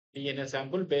DNA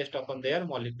sample based upon their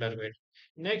molecular weight.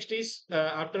 Next is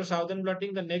after southern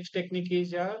blotting, the next technique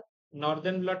is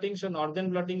northern blotting. So northern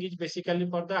blotting is basically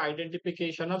for the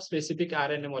identification of specific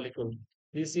RNA molecule.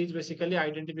 This is basically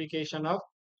identification of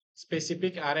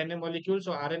specific RNA molecules.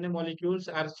 So RNA molecules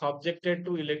are subjected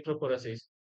to electrophoresis.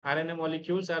 RNA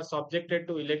molecules are subjected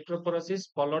to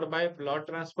electrophoresis followed by blood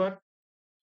transfer,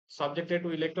 subjected to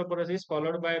electrophoresis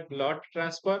followed by blood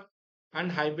transfer and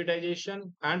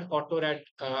hybridization and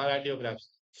radiographs.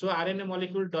 So RNA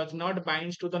molecule does not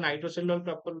binds to the nitrocellular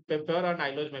paper or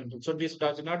nylon membrane. So this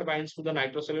does not binds to the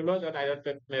nitrocellulose or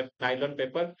nylon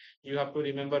paper. You have to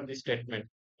remember this statement.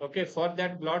 Okay, for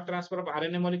that blood transfer of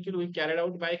RNA molecule, we carried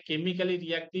out by chemically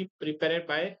reactive prepared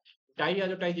by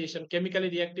diazotization. Chemically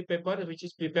reactive paper, which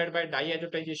is prepared by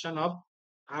diazotization of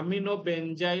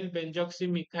aminobenzyl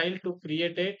benzoxymethyl to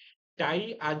create a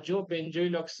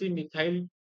diazobenzoyloxymethyl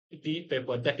D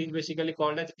paper. That is basically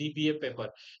called as DBM paper.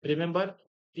 Remember,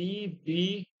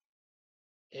 DBM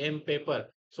paper.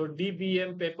 So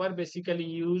DBM paper basically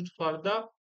used for the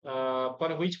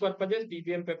for which purposes?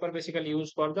 DBM paper basically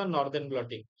used for the northern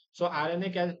blotting. So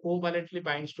RNA can covalently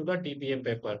binds to the DBM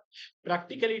paper.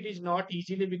 Practically, it is not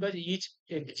easily because each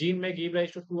gene may give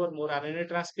rise to two or more RNA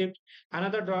transcripts.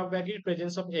 Another drawback is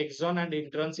presence of exon and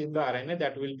introns in the RNA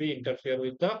that will be interfere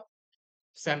with the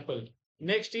sample.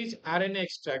 Next is RNA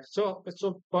extract. So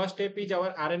first step is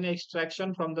our RNA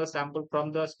extraction from the sample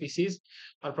from the species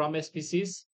or from a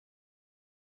species.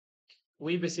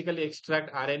 We basically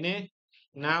extract RNA.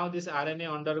 Now this RNA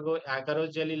undergo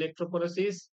agarose-gel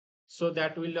electrophoresis. So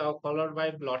that will followed by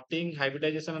blotting,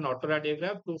 hybridization, and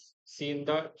autoradiograph to see in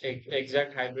the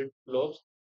exact hybrid lobes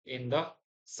in the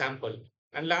sample.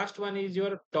 And last one is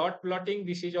your dot blotting.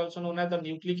 This is also known as the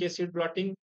nucleic acid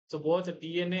blotting. So both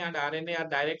DNA and RNA are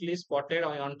directly spotted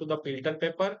onto the filter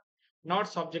paper, not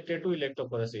subjected to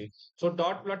electrophoresis. So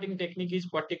dot plotting technique is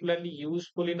particularly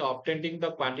useful in obtaining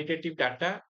the quantitative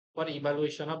data for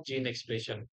evaluation of gene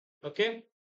expression. Okay.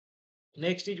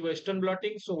 Next is Western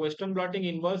blotting. So Western blotting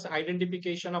involves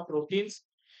identification of proteins.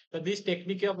 So this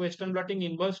technique of Western blotting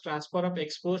involves transfer of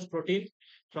exposed protein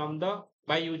from the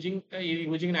by using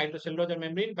nitrocellular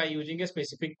membrane by using a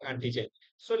specific antigen.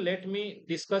 So let me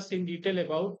discuss in detail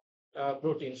about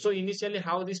protein. So initially,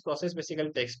 how this process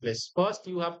basically takes place. First,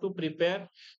 you have to prepare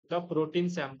the protein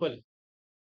sample.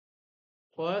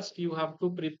 First, you have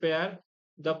to prepare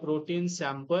the protein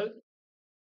sample.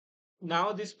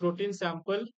 Now, this protein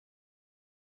sample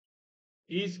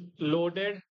is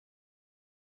loaded.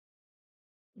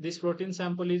 This protein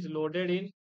sample is loaded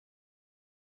in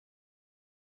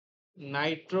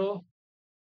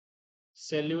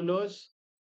nitrocellulose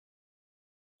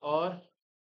or,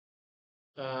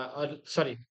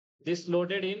 sorry, this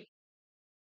loaded in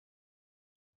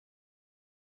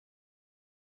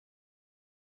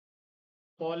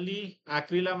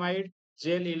polyacrylamide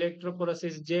gel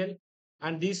electrophoresis gel,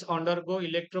 and this undergo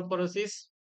electrophoresis.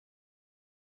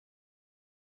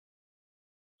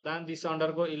 Then this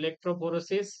undergo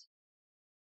electrophoresis.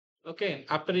 Okay,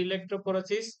 after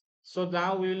electrophoresis, so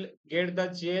now we will get the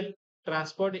gel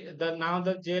transferred. The now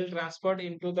the gel transferred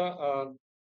into the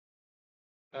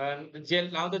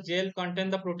Gel, now the gel contain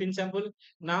the protein sample.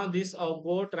 Now this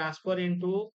go transfer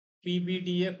into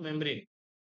PBDF membrane.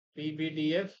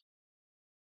 PBDF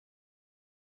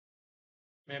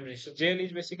membrane. So gel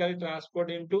is basically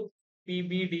transferred into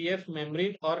PBDF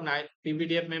membrane or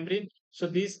PBDF membrane. So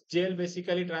this gel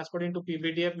basically transferred into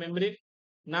PBDF membrane.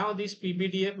 Now this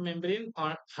PBDF membrane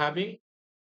are having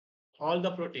all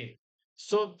the protein.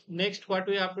 So next what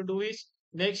we have to do is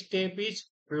next step is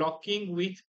blocking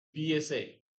with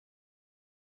BSA.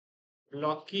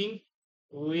 Blocking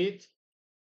with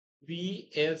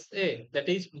BSA, that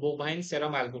is bovine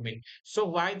serum albumin. So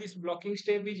why this blocking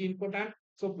step is important?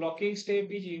 So blocking step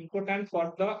is important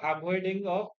for the avoiding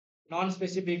of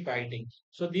non-specific binding.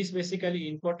 So this basically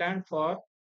important for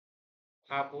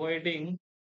avoiding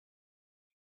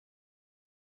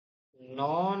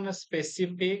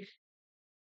non-specific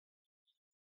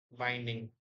binding.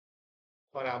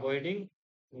 For avoiding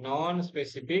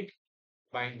non-specific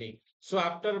binding. So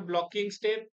after blocking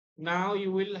step, now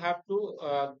you will have to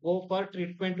go for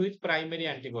treatment with primary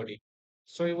antibody.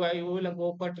 So you will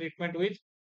go for treatment with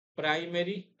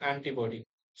primary antibody.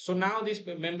 So now this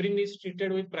membrane is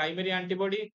treated with primary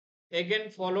antibody,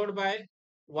 again followed by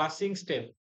washing step.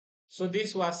 So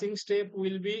this washing step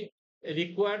will be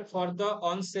required for the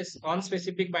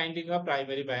unspecific binding of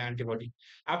primary by antibody.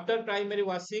 After primary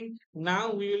washing,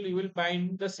 now you will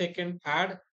bind the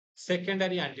add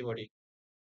secondary antibody.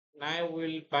 Now we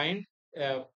will find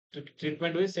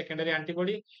treatment with secondary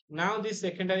antibody. Now this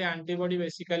secondary antibody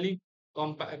basically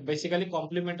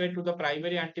complemented to the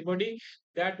primary antibody,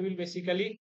 that will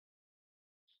basically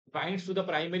binds to the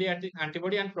primary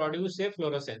antibody and produce a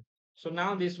fluorescence. So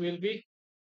now this will be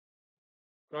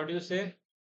produce a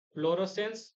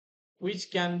fluorescence which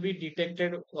can be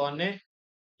detected on a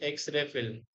X-ray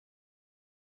film.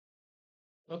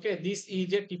 Okay, this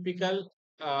is a typical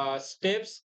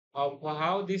steps of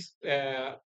how this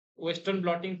Western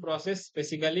blotting process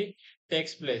basically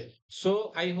takes place.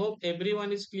 So I hope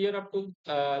everyone is clear up to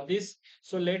this.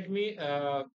 So let me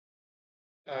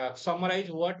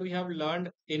summarize what we have learned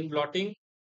in blotting.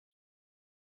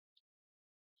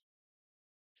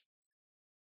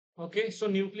 Okay, so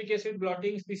nucleic acid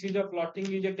blotting, this is a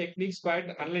blotting is a technique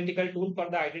quite analytical tool for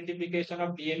the identification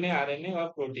of DNA, RNA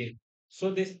or protein.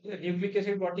 So this nucleic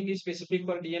acid blotting is specific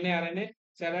for DNA, RNA.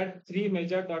 There are three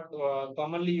major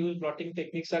commonly used blotting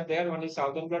techniques are there. One is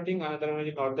southern blotting, another one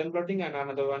is northern blotting, and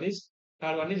another one is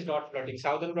third one is dot blotting.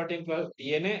 Southern blotting for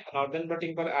DNA, northern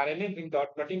blotting for RNA. In dot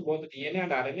blotting, both DNA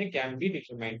and RNA can be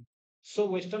determined. So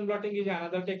Western blotting is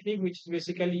another technique which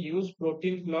basically use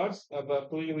protein plots,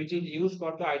 which is used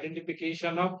for the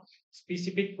identification of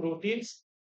specific proteins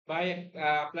by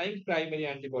applying primary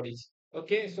antibodies.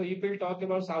 Okay, so if we'll talk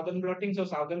about southern blotting, so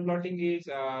southern blotting is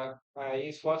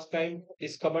first time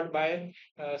discovered by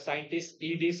scientist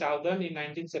E.D. Southern in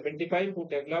 1975, who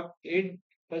developed it.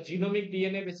 The genomic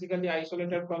DNA basically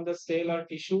isolated from the cell or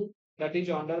tissue that is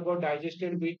undergo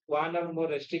digested with one or more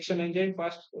restriction enzyme.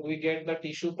 First, we get the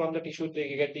tissue from the tissue,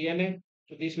 we get DNA.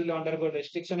 So this will undergo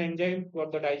restriction enzyme for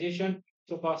the digestion.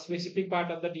 So for specific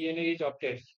part of the DNA is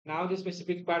obtained. Now the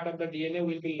specific part of the DNA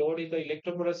will be loaded in the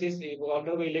electrophoresis. It will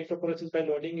undergo electrophoresis by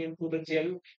loading into the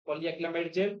gel,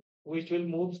 polyacrylamide gel, which will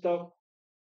move the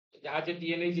as the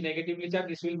DNA is negatively charged,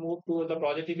 this will move to the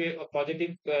positive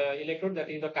electrode, that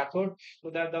is the cathode.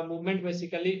 So that the movement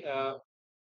basically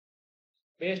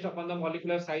based upon the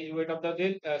molecular size weight of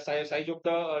the size of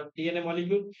the DNA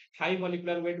molecule. High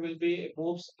molecular weight will be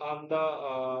moves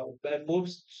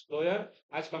slower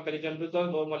as comparison to the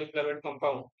low molecular weight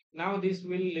compound. Now this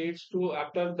will leads to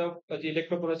after the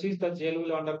electrophoresis, the gel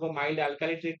will undergo mild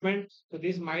alkali treatment. So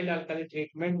this mild alkali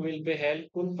treatment will be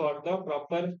helpful for the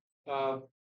proper uh,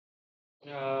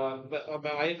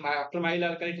 after mild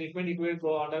alkali treatment, it will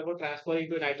go undergo transfer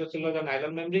into nitrocellular or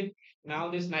nylon membrane. Now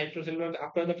this nitrocellular,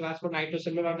 after the transfer,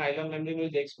 nitrocellular or nylon membrane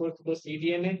will be exposed to the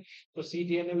cDNA. So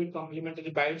cDNA will complementary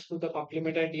binds to the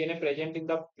complementary DNA present in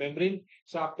the membrane.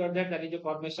 So after that, there is a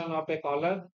formation of a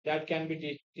collar that can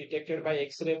be detected by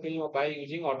X-ray film or by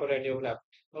using autoradiograph.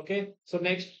 Okay. So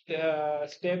next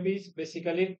step is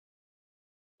basically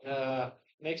uh,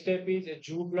 next step is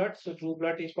Jew blood. So Jew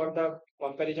blood is for the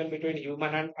comparison between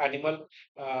human and animal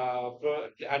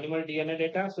DNA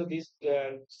data. So this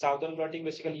southern blotting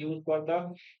basically used for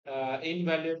the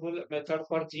invaluable method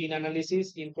for gene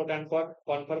analysis, important for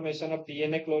confirmation of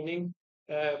DNA cloning,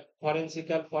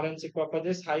 forensic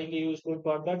purposes, highly useful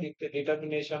for the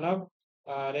determination of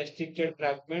restricted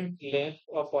fragment length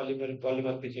of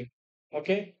polymorphism.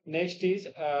 Okay, next is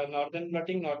northern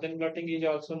blotting. Northern blotting is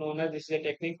also known as this is a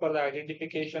technique for the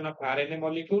identification of RNA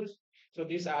molecules. So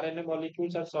these RNA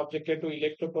molecules are subjected to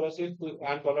electrophoresis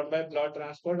and followed by blood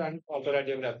transport and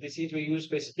autoradiograph. This is we use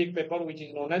specific paper which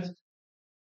is known as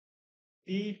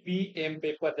TPM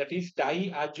paper, that is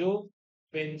diazobenzyl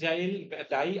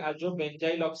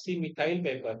oxymethyl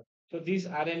paper. So this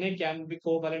RNA can be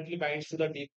covalently binds to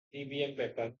the DBM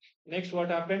paper. Next, what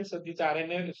happens? So this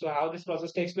RNA, so how this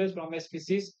process takes place from a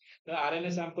species, the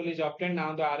RNA sample is obtained.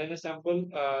 Now the RNA sample,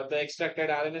 the extracted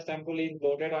RNA sample is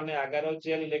loaded on a agar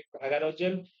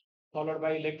gel followed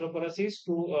by electrophoresis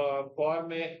to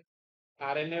form a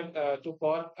RNA to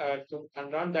form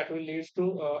and run that will leads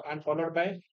to and followed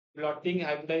by blotting,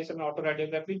 hybridization,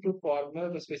 autoradiography to form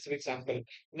the specific sample.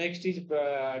 Next is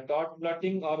dot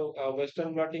blotting or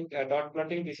Western blotting. Dot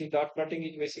blotting. This is dot blotting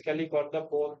is basically for the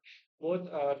both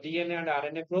DNA and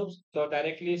RNA probes. So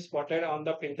directly spotted on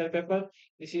the printer paper.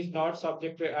 This is not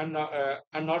subjected and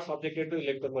not subjected to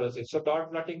electrophoresis. So dot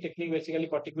blotting technique basically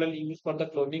particularly used for the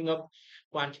cloning of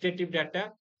quantitative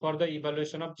data for the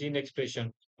evaluation of gene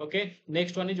expression. Okay,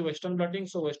 next one is Western blotting.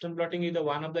 So Western blotting is the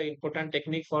one of the important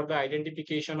technique for the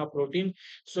identification of protein.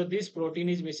 So this protein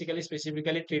is basically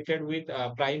specifically treated with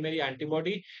primary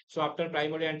antibody. So after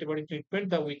primary antibody treatment,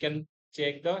 the we can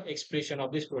check the expression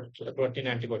of this protein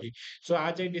antibody. So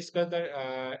as I discussed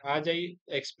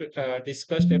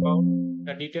about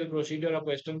the detailed procedure of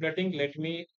Western blotting, let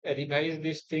me revise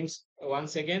these things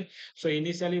once again. So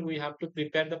initially we have to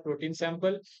prepare the protein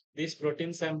sample. This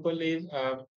protein sample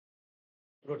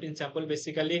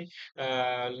basically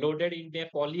loaded into a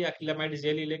polyacrylamide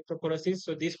gel electrophoresis.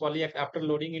 So this after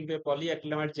loading into a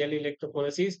polyacrylamide gel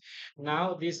electrophoresis,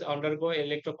 now this undergo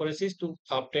electrophoresis to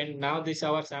obtain. Now this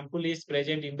our sample is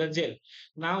present in the gel.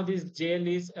 Now this gel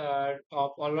is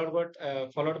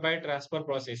followed by transfer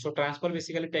process. So transfer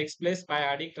basically takes place by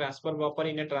adding transfer buffer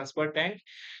in a transfer tank.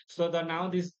 So the now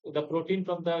this the protein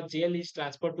from the gel is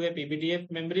transferred to a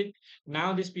PBDF membrane.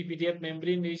 Now this PBDF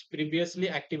membrane is previously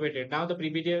activated. Now the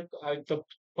PBDF,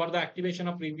 for the activation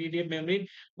of PBDF membrane,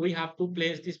 we have to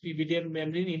place this PBDF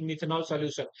membrane in methanol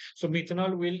solution. So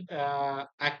methanol will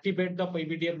activate the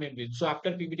PBDF membrane. So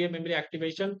after PBDF membrane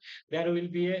activation, there will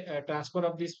be a transfer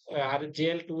of this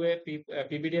gel to a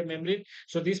PBDF membrane.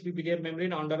 So this PBDF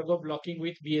membrane undergo blocking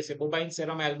with BSA, mobile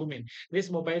serum albumin. This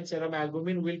mobile serum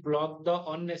albumin will block the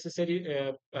unnecessary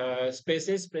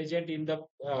spaces present in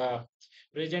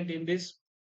this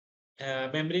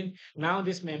membrane. Now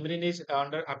this membrane is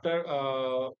under after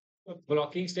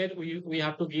blocking state. We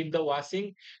have to give the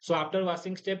washing. So after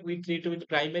washing step, we treat with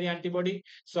primary antibody.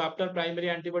 So after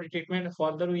primary antibody treatment,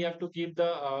 further we have to give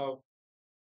a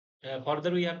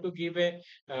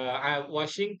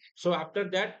washing. So after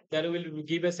that, there will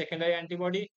give a secondary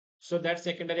antibody. So that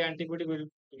secondary antibody will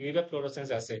give a fluorescence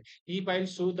assay. If I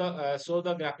show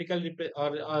the graphical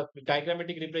or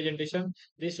diagrammatic representation,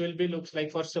 this will be looks like,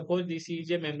 for suppose this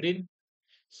is a membrane.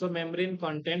 So membrane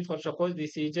content, for suppose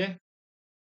this is a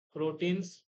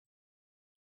proteins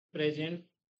present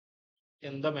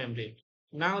in the membrane.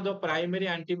 Now the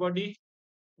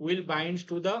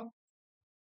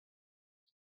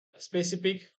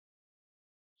specific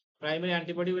primary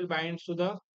antibody will bind to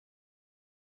the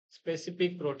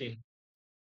specific protein.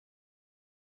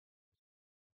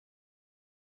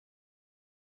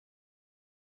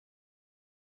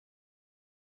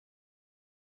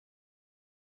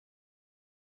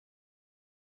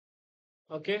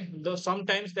 Okay, though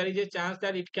sometimes there is a chance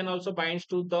that it can also bind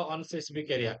to the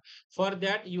unspecific area. For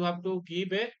that, you have to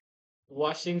give a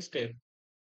washing step.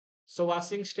 So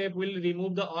washing step will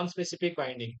remove the unspecific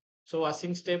binding. So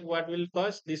washing step, what will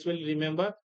cause? This will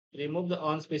remove the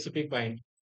unspecific bind.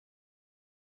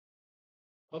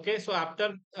 Okay, so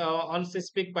after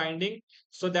unspecific binding,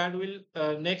 so that will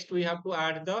next we have to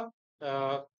add the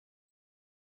uh,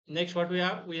 next what we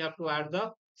have to add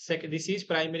the second. This is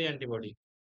primary antibody.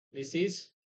 This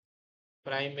is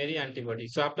primary antibody.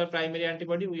 So after primary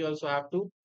antibody, we also have to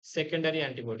secondary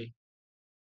antibody.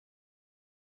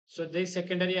 So this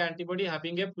secondary antibody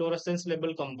having a fluorescence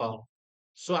label compound.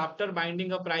 So after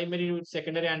binding a primary with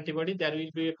secondary antibody, there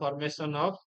will be a formation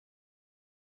of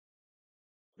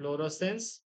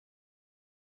fluorescence,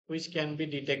 which can be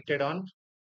detected on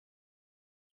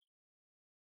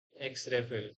X-ray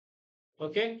field.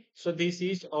 Okay, so this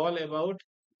is the all about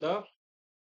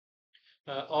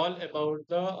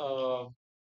the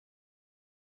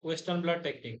Western blot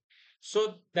technique.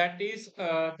 So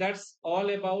that's all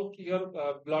about your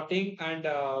blotting, and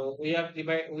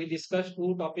we discussed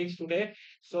two topics today.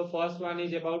 So first one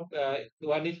is about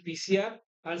one is PCR.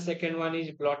 And second one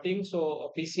is blotting.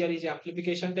 So PCR is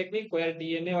amplification technique where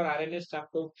DNA or RNA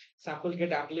sample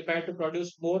get amplified to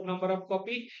produce more number of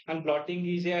copy. And blotting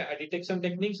is a detection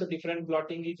technique. So different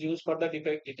blotting is used for the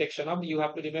detection of. You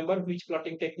have to remember which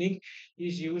blotting technique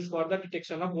is used for the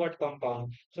detection of what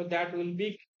compound. So that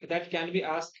can be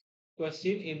asked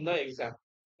question in the exam.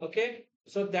 Okay.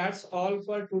 So that's all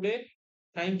for today.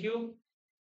 Thank you.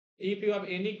 If you have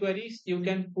any queries, you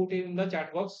can put it in the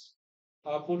chat box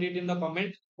or put it in the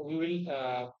comment. We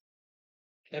will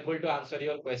able to answer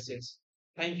your questions.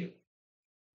 Thank you.